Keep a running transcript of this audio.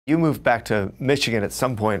You moved back to Michigan at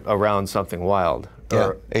some point around Something Wild.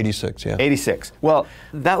 Yeah, 86, yeah. 86. Well,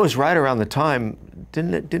 that was right around the time,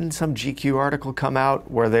 didn't some GQ article come out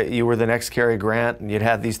where you were the next Cary Grant and you'd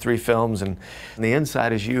had these 3 films, and the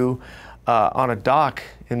inside is you on a dock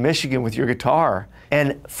in Michigan with your guitar.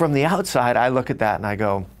 And from the outside, I look at that and I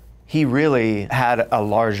go, he really had a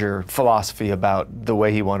larger philosophy about the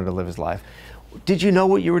way he wanted to live his life. Did you know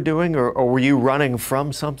what you were doing, or were you running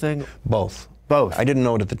from something? Both. Both? I didn't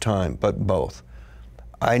know it at the time, but both.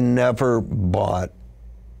 I never bought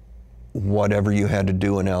whatever you had to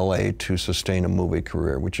do in LA to sustain a movie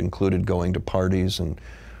career, which included going to parties and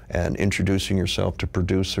introducing yourself to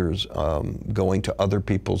producers, going to other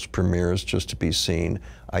people's premieres just to be seen.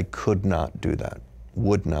 I could not do that,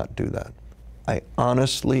 would not do that. I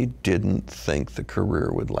honestly didn't think the career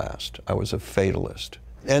would last. I was a fatalist.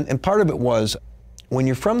 And part of it was, when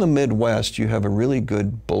you're from the Midwest, you have a really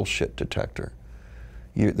good bullshit detector.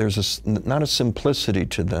 There's not a simplicity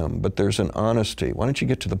to them, but there's an honesty. Why don't you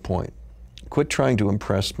get to the point? Quit trying to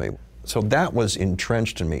impress me. So that was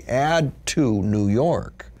entrenched in me. Add to New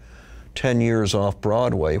York, 10 years off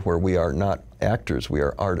Broadway, where we are not actors, we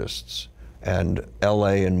are artists. And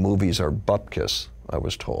LA and movies are bupkis, I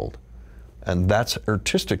was told. And that's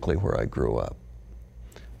artistically where I grew up.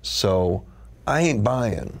 So I ain't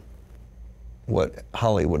buying what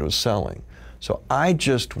Hollywood was selling. So I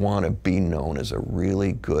just want to be known as a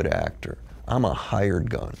really good actor. I'm a hired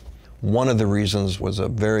gun. One of the reasons was a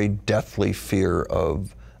very deathly fear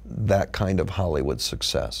of that kind of Hollywood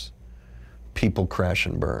success. People crash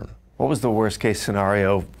and burn. What was the worst case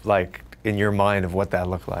scenario like in your mind of what that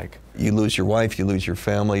looked like? You lose your wife, you lose your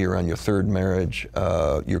family, you're on your 3rd marriage,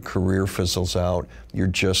 your career fizzles out, you're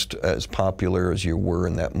just as popular as you were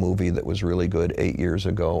in that movie that was really good 8 years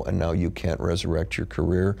ago, and now you can't resurrect your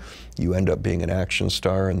career. You end up being an action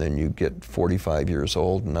star, and then you get 45 years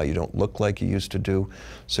old, and now you don't look like you used to do,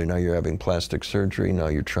 so now you're having plastic surgery, now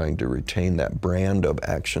you're trying to retain that brand of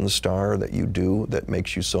action star that you do that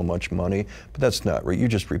makes you so much money, but that's not, you're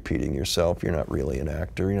just repeating yourself, you're not really an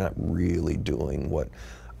actor, you're not really doing what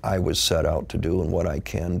I was set out to do and what I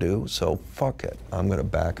can do, so fuck it. I'm gonna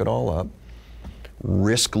back it all up,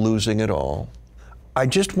 risk losing it all. I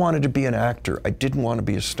just wanted to be an actor. I didn't want to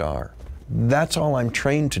be a star. That's all I'm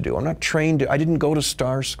trained to do. I'm not trained I didn't go to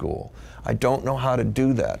star school. I don't know how to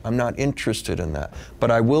do that. I'm not interested in that, but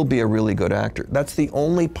I will be a really good actor. That's the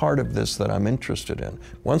only part of this that I'm interested in.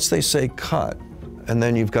 Once they say cut, and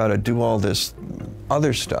then you've got to do all this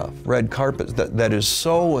other stuff, red carpet, that is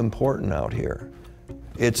so important out here.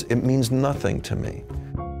 It means nothing to me.